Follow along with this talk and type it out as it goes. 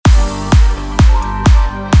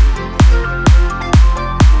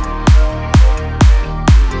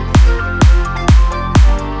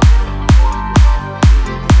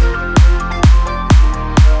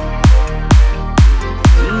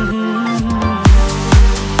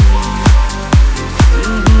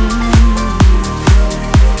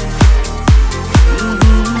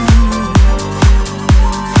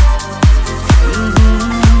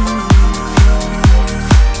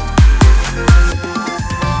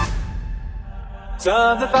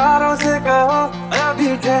चांद तारों से कहो अभी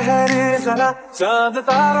ठहरे जरा, चांद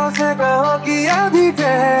तारों से कहो कि अभी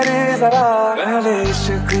ठहरे जरा। पहले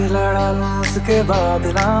इश्क लड़ा लूं उसके बाद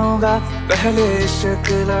लाऊंगा, पहले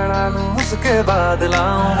इश्क लड़ा लूं उसके बाद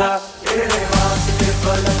लाऊंगा। तेरे वास्ते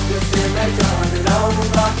पलक से मैं चांद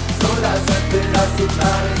लाऊंगा, 16 17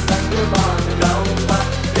 सितारे संग बांध लाऊंगा।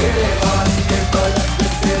 तेरे वास्ते पलक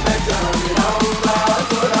से मैं चांद लाऊंगा,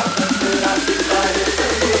 16 17 सितारे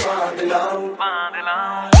संग बांध लाऊंगा।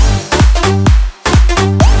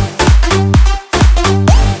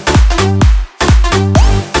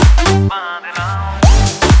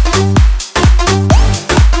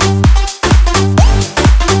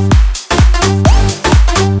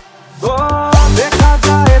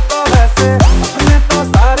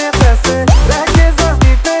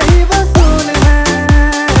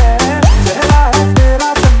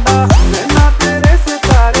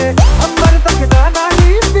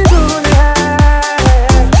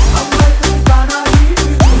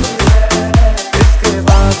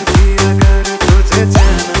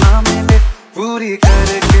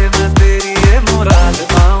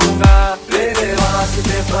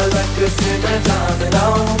 से मैं चांद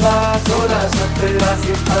लाऊंगा, 16 17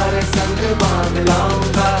 सितारे संग बांध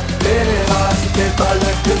लाऊंगा। तेरे वास्ते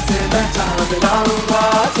पलक से मैं चांद लाऊंगा,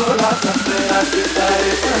 16 17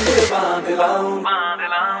 सितारे संग बांध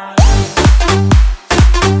लाऊंगा।